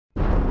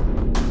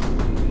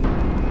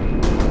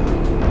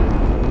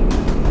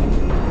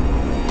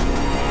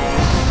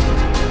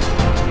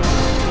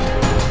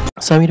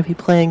So I'm going to be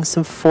playing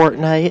some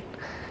Fortnite,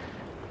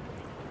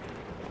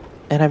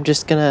 and I'm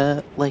just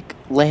gonna, like,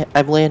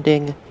 I'm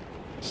landing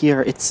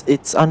here.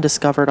 It's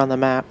undiscovered on the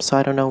map, so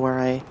I don't know where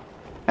I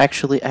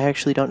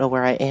actually don't know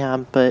where I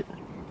am, but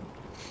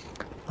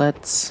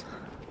let's...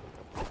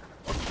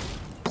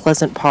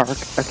 Pleasant Park,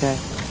 okay.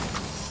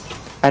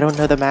 I don't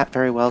know the map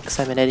very well because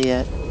I'm an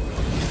idiot,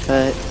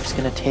 but I'm just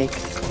gonna take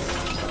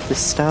this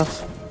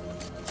stuff.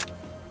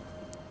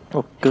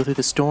 Oh, go through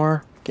the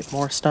store, get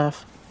more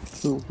stuff.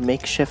 Ooh,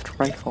 makeshift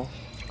rifle.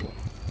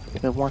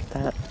 Do I want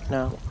that?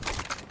 No.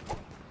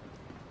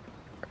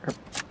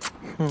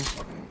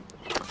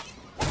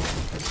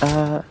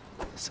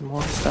 Some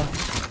more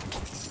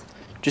stuff.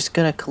 Just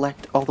gonna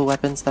collect all the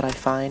weapons that I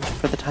find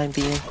for the time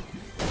being,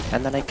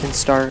 and then I can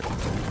start,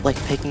 like,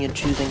 picking and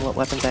choosing what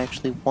weapons I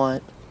actually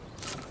want.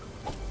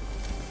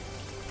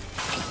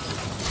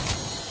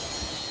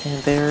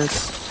 And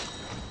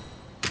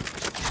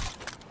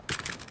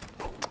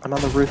I'm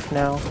on the roof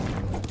now.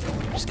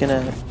 Just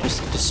gonna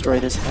destroy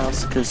this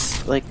house,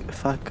 because, like,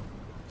 fuck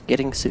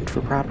getting sued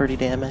for property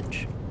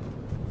damage.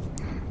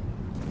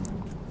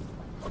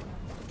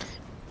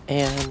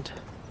 And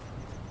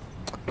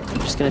I'm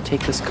just gonna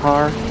take this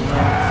car and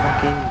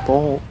fucking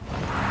bolt.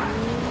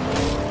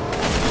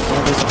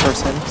 And there's a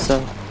person, so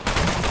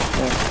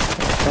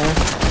there.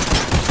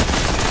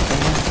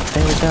 And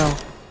there we go.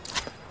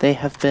 They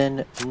have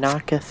been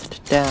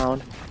knocked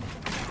down.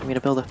 I'm gonna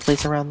build a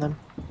place around them,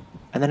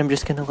 and then I'm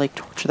just gonna, like,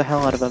 torture the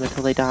hell out of them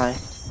until they die.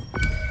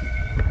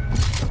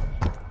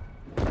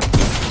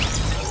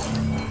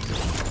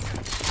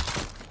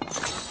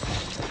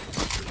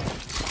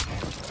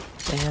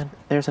 And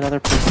there's another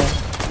person.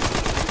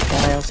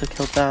 And I also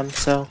killed them,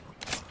 so...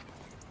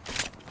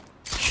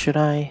 Should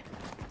I...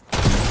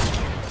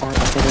 Or,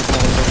 okay, there's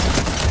another person.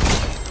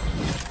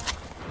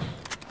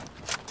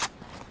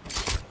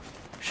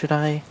 Should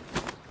I...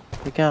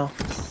 Here we go.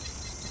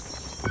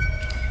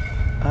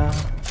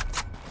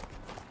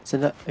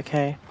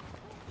 Okay.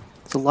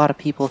 There's a lot of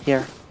people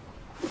here.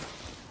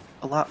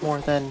 A lot more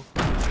than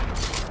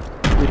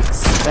we'd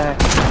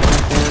expect.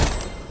 There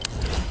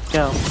we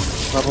go.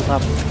 Leveled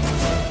up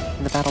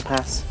in the battle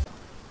pass.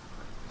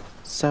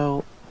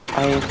 So,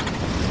 I'm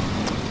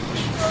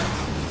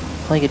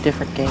playing a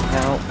different game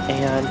now,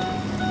 and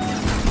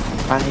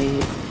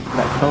I'm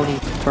at Pony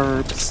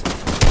Burbs,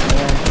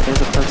 and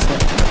there's a person.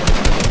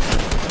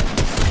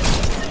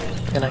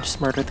 And I just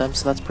murdered them,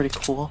 so that's pretty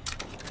cool.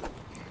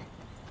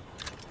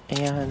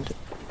 And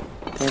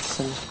there's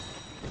some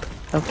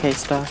okay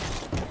stuff.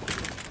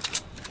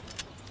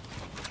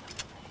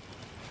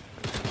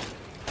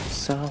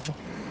 So...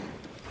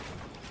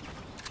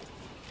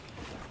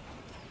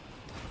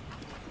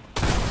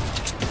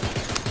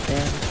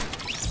 And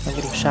I'm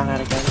getting shot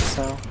at again,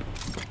 so...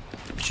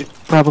 I should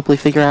probably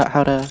figure out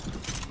how to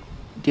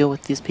deal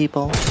with these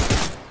people.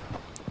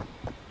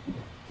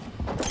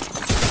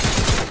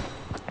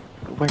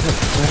 Where am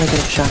I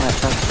getting shot at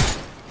from?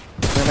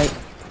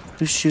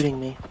 Who's shooting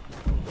me?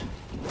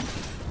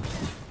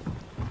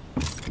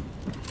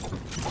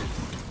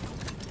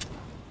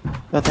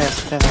 Oh, there.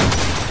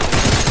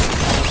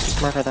 Let's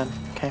just murder them.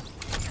 Okay.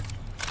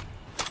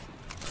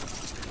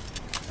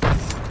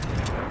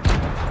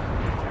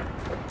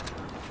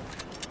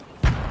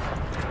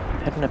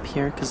 Heading up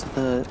here because of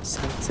the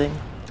sensing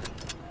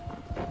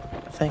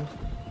thing.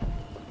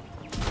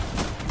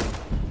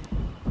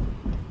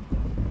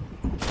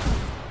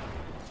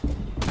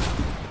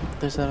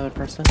 There's another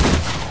person.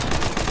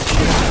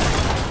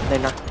 They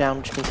knocked down,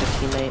 which means a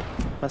teammate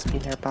must be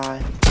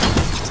nearby.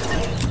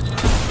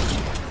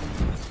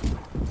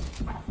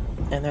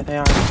 And there they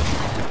are.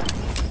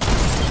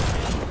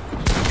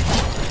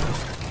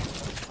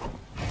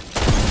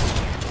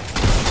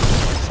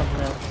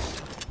 Someone else.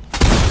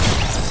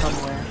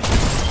 Somewhere.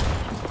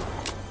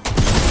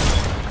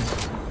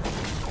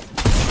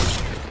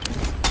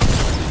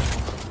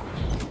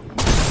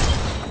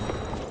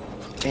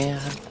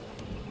 And...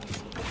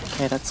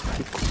 Okay, that's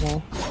pretty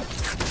cool.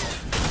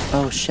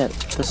 Oh shit,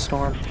 the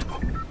storm.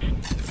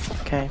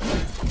 Okay.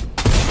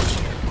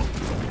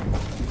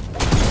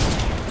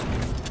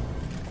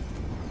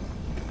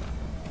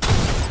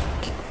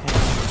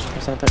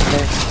 There's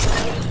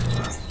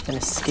an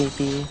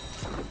escapee.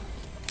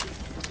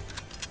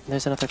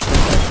 There's another person.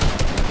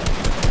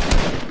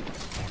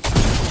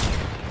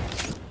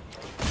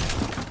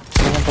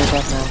 And they're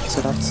dead now, so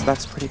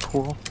that's pretty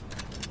cool.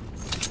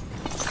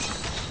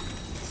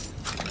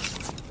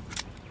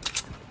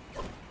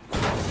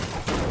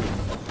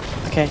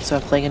 Okay, so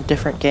I'm playing a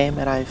different game,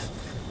 and I've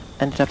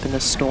ended up in the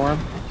storm,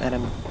 and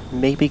I'm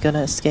maybe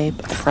gonna escape.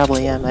 I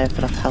probably am. I have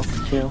enough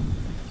health too.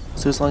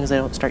 So as long as I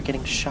don't start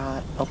getting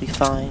shot, I'll be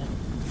fine.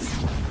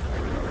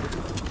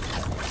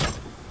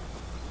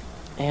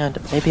 And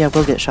maybe I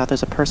will get shot.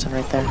 There's a person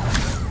right there.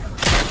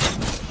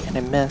 And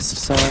I missed,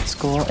 so that's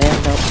cool.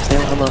 And no, they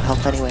don't have low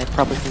health anyway,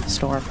 probably from the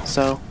storm,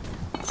 so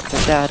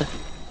they're dead.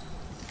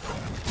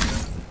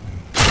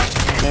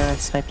 And there I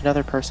sniped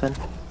another person.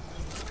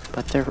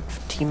 But their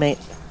teammate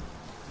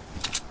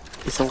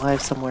is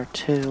alive somewhere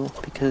too,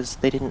 because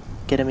they didn't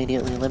get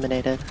immediately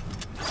eliminated.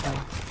 So.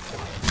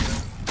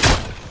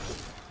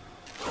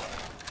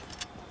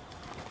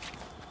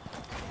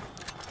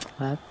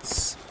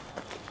 Let's...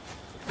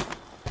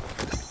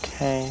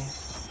 Okay.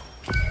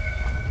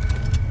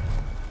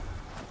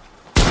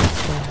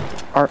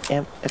 Our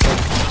amp... Okay.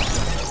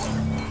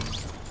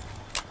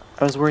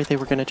 I was worried they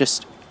were gonna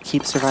just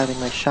keep surviving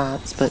my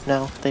shots, but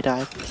no, they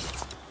died.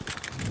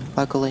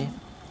 Luckily.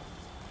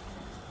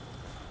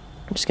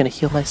 I'm just gonna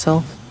heal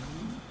myself.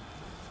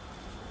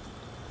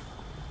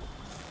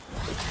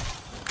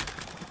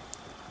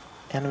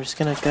 And I'm just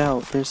gonna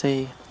go. There's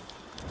a...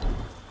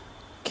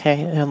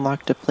 Okay, I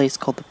unlocked a place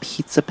called the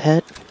Pizza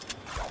Pit.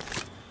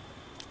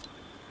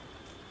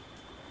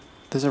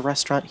 There's a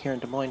restaurant here in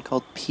Des Moines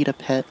called Pita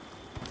Pit.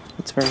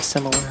 It's very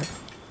similar.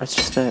 Or it's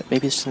just a...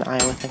 Maybe it's just an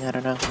Iowa thing, I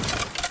don't know.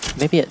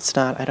 Maybe it's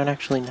not, I don't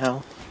actually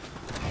know.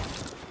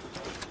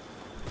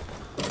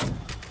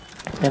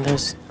 And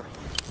there's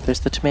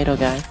the tomato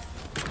guy.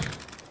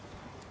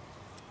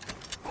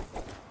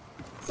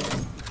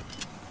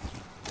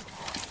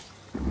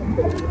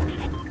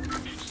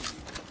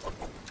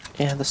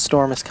 And the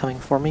storm is coming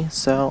for me,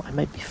 so I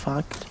might be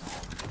fucked.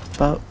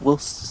 But we'll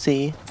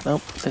see. Oh,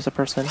 there's a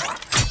person. And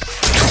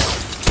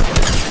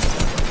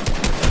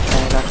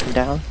I knocked him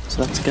down,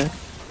 so that's good.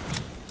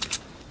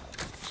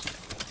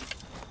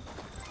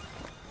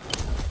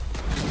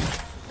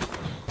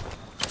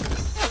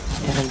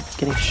 And I'm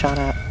getting shot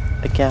at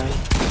again.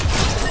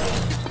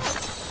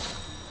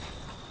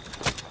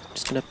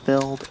 Just gonna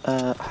build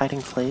a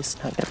hiding place.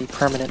 Not gonna be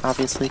permanent,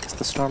 obviously, because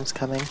the storm's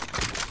coming.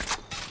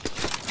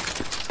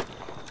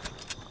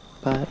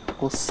 But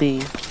we'll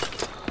see.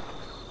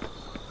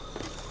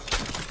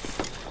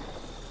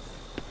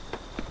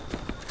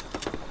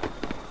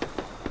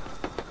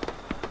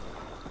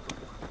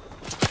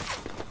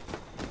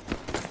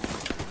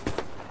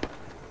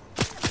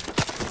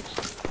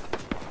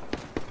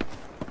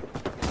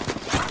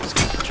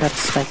 Try to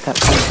snipe that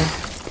person.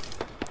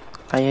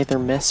 I either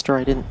missed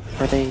or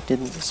they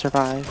didn't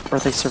survive, or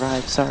they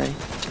survived, sorry.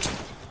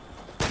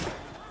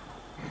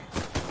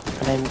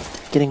 And I'm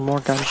getting more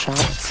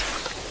gunshots.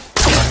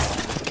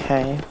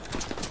 Okay.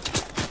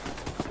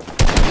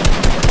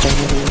 Okay,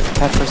 maybe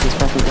that person's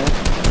probably dead.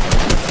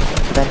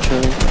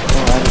 Eventually.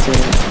 Oh, I was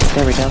waiting.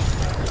 There we go.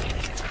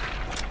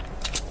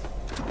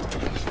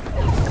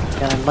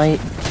 Yeah, I might...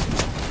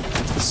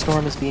 The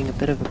storm is being a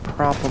bit of a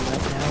problem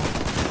right now.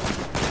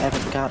 I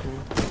haven't gotten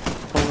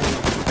fully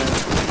into the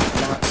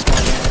not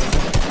storm area.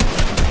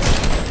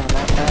 Down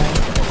that bad.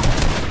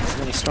 And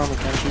then a storm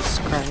again, Jesus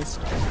Christ.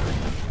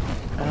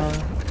 Oh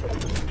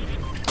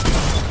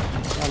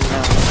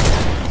no.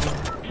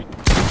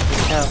 Here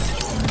we go.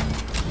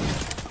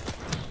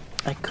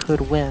 I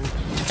could win.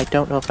 I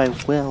don't know if I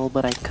will,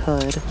 but I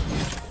could.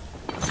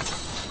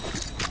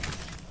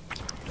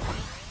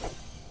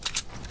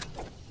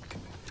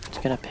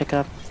 Just gonna pick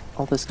up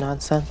all this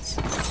nonsense.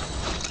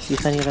 See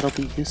if any of it'll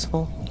be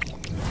useful.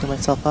 Heal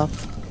myself up.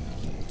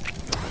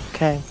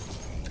 Okay.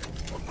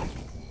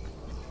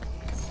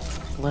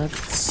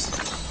 Let's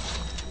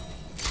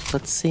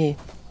see.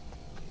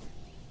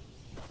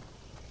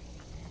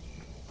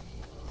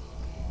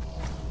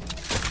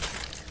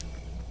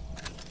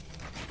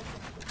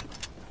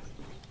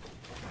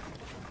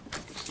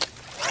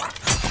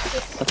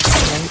 Let's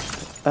snipe.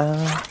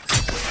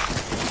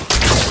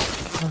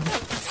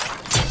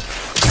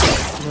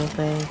 Will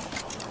they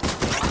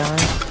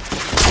die?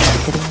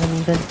 Hitting them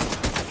even?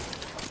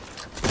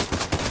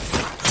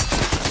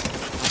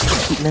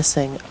 Keep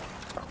missing.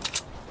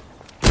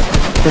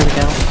 There we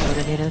go. What I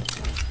needed.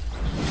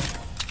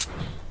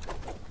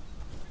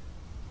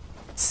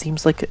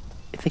 Seems like I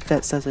think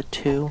that says a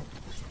 2.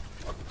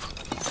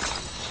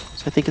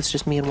 So I think it's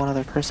just me and one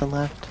other person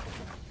left.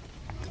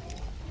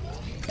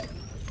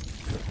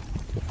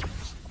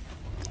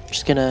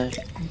 Just gonna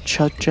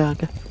chug.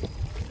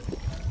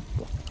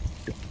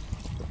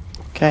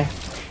 Okay.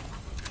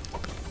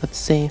 Let's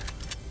see.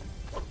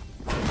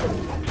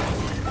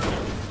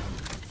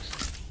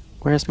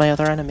 Where's my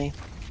other enemy?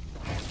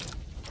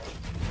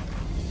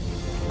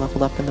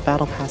 Leveled up in the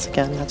battle pass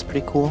again, that's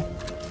pretty cool.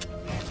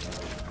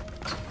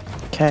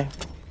 Okay.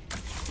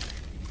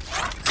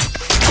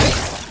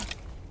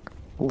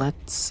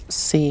 Let's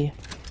see.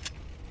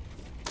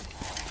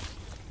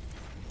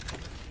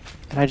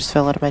 And I just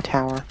fell out of my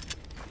tower.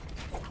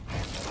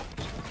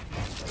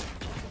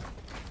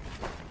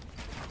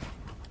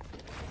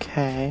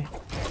 Okay.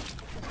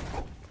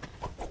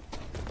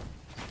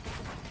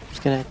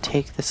 Just gonna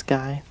take this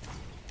guy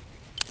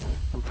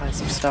and buy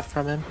some stuff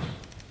from him.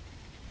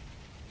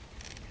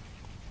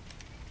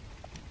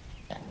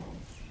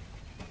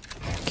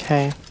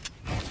 Okay.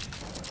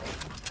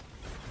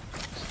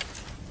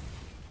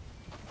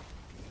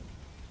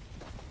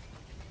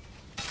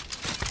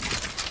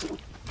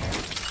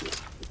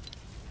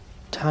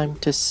 Time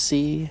to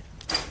see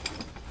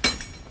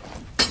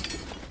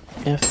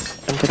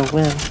if I'm gonna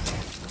win.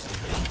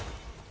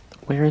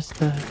 Where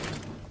even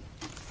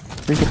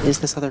is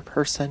this other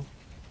person?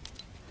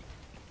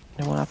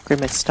 I want to upgrade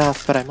my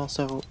stuff, but I'm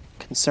also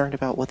concerned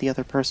about what the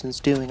other person's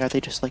doing. Are they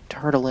just like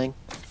turtling?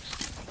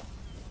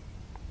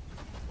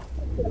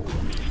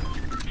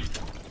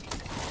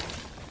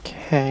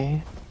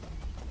 Okay.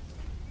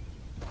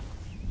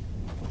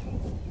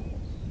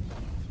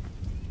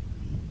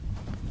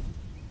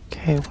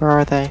 Okay, where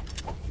are they?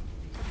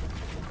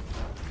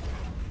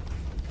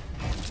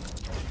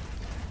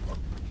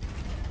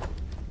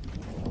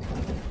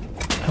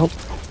 Oh.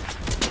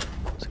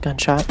 It's a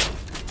gunshot.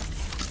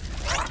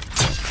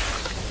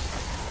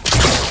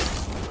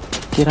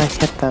 Did I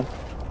hit them?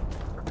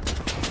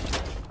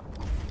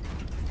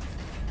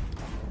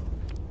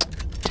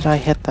 Did I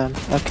hit them?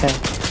 Okay.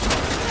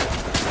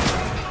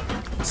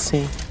 Let's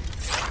see.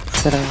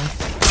 Did I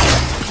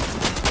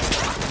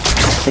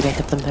think I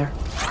hit them there?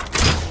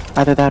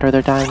 Either that or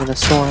they're dying in the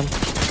storm.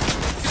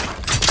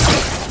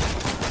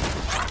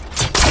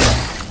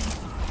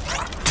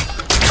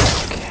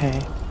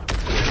 Okay.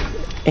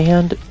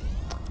 And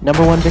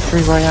 #1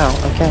 victory royale.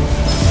 Okay.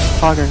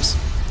 Poggers.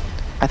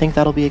 I think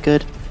that'll be a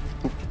good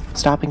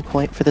stopping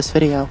point for this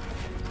video.